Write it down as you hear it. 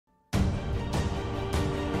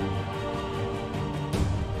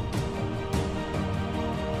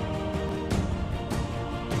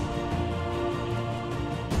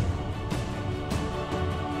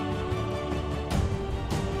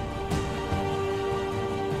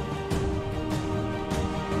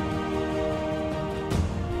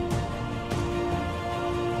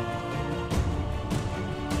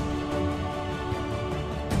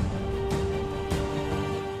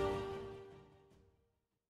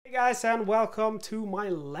Hey guys, and welcome to my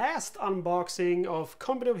last unboxing of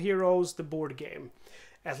Company of Heroes, the board game.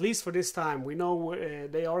 At least for this time. We know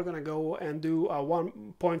they are gonna go and do a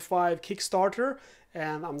 1.5 Kickstarter,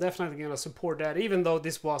 and I'm definitely gonna support that, even though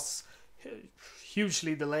this was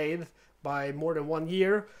hugely delayed by more than 1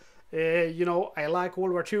 year. You know, I like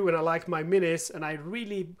World War II and I like my minis, and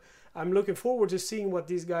I'm looking forward to seeing what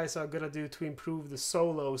these guys are gonna do to improve the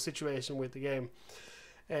solo situation with the game.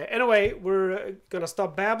 Anyway, we're gonna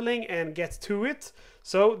stop babbling and get to it.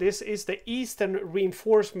 So this is the Eastern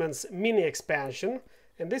Reinforcements mini expansion,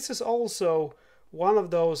 and this is also one of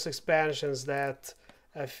those expansions that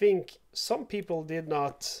I think some people did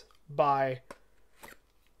not buy.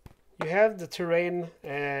 You have the terrain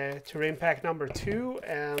pack number 2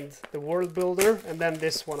 and the world builder, and then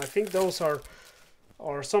this one. I think those are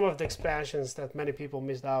some of the expansions that many people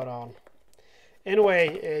missed out on.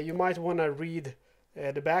 Anyway, you might want to read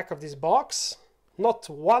the back of this box. Not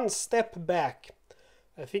one step back.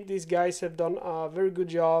 I think these guys have done a very good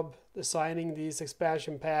job designing these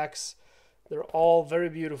expansion packs. They're all very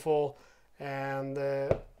beautiful and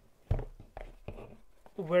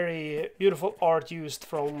very beautiful art used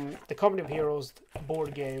from the Company of Heroes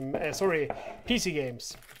board game, PC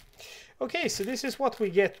games. Okay, so this is what we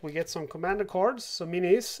get. We get some commander cards, some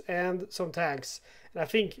minis, and some tanks. And I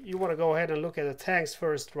think you want to go ahead and look at the tanks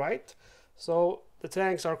first, right? So the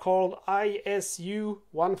tanks are called ISU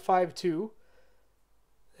 152,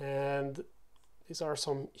 and these are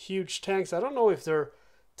some huge tanks. I don't know if they're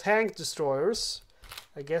tank destroyers.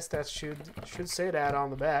 I guess that should say that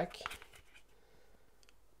on the back.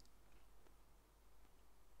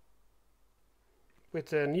 With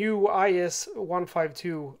the new IS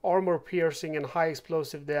 152, armor piercing and high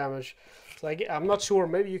explosive damage. So I'm not sure,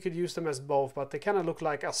 maybe you could use them as both, but they kind of look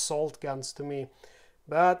like assault guns to me.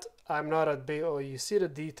 But I'm not a big... Oh, you see the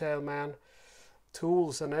detail, man.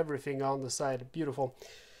 Tools and everything on the side. Beautiful.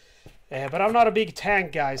 But I'm not a big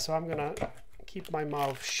tank guy, so I'm gonna keep my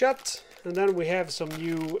mouth shut. And then we have some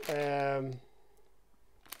new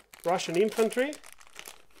Russian infantry.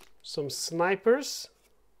 Some snipers.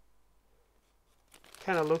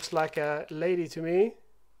 Kind of looks like a lady to me.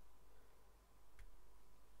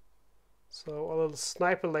 So a little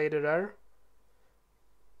sniper lady there.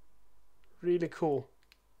 Really cool.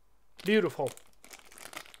 Beautiful.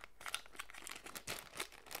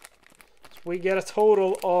 So we get a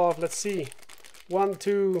total of, let's see, 1,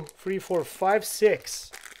 2, 3, 4, 5,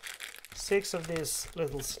 6. 6 of these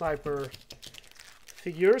little sniper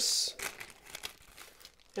figures.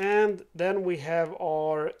 And then we have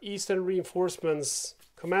our Eastern Reinforcements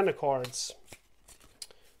commander cards.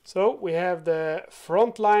 So we have the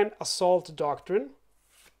Frontline Assault Doctrine,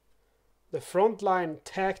 the Frontline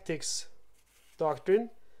Tactics Doctrine,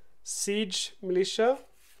 Siege Militia,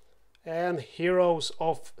 and Heroes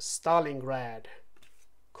of Stalingrad.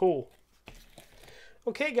 Cool.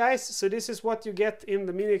 Okay guys, so this is what you get in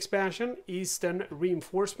the mini expansion, Eastern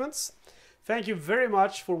Reinforcements. Thank you very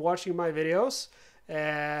much for watching my videos.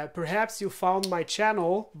 Perhaps you found my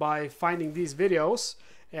channel by finding these videos,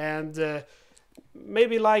 and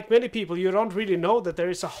maybe like many people, you don't really know that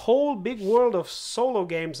there is a whole big world of solo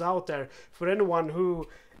games out there for anyone who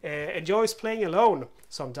enjoys playing alone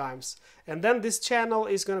sometimes. And then this channel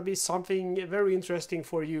is going to be something very interesting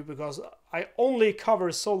for you, because I only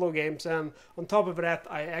cover solo games, and on top of that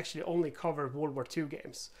I actually only cover World War II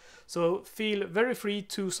games. So feel very free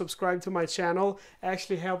to subscribe to my channel. It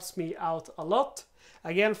actually helps me out a lot.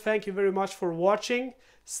 Again, thank you very much for watching.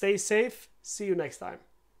 Stay safe. See you next time.